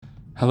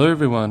Hello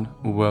everyone,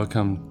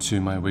 welcome to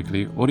my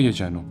weekly audio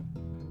journal.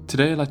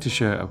 Today I'd like to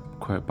share a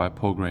quote by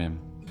Paul Graham.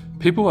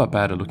 People are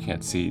bad at looking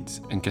at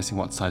seeds and guessing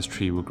what size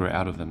tree will grow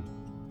out of them.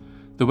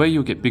 The way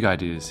you'll get big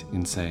ideas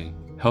in, say,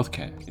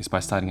 healthcare is by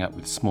starting out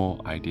with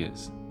small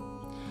ideas.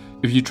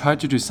 If you try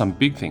to do some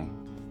big thing,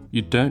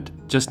 you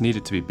don't just need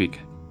it to be big,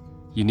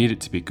 you need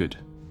it to be good.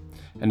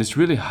 And it's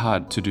really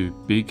hard to do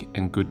big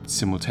and good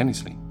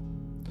simultaneously.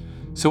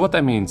 So what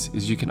that means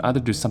is you can either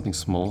do something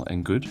small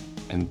and good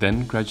and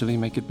then gradually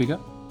make it bigger,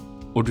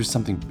 or do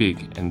something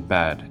big and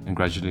bad and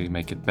gradually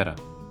make it better.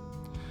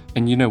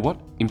 And you know what?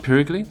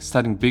 Empirically,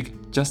 starting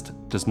big just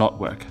does not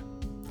work.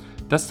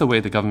 That's the way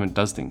the government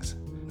does things.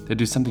 They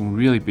do something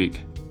really big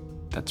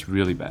that's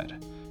really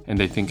bad, and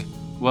they think,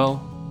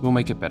 well, we'll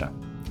make it better,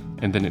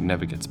 and then it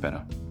never gets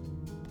better.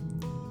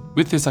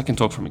 With this, I can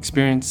talk from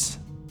experience.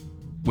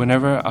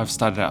 Whenever I've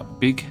started out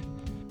big,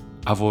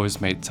 I've always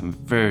made some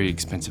very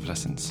expensive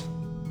lessons.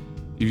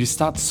 If you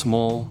start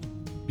small,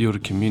 build a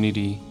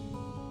community,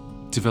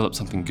 develop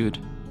something good,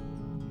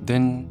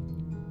 then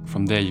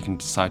from there you can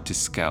decide to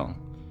scale,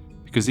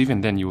 because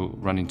even then you will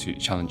run into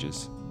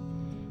challenges.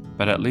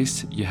 But at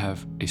least you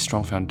have a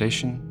strong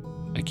foundation,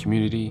 a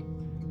community,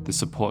 the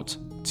support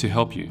to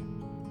help you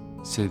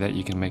so that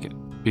you can make it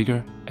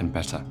bigger and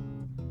better.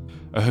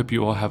 I hope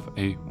you all have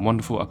a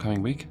wonderful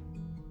upcoming week.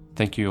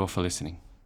 Thank you all for listening.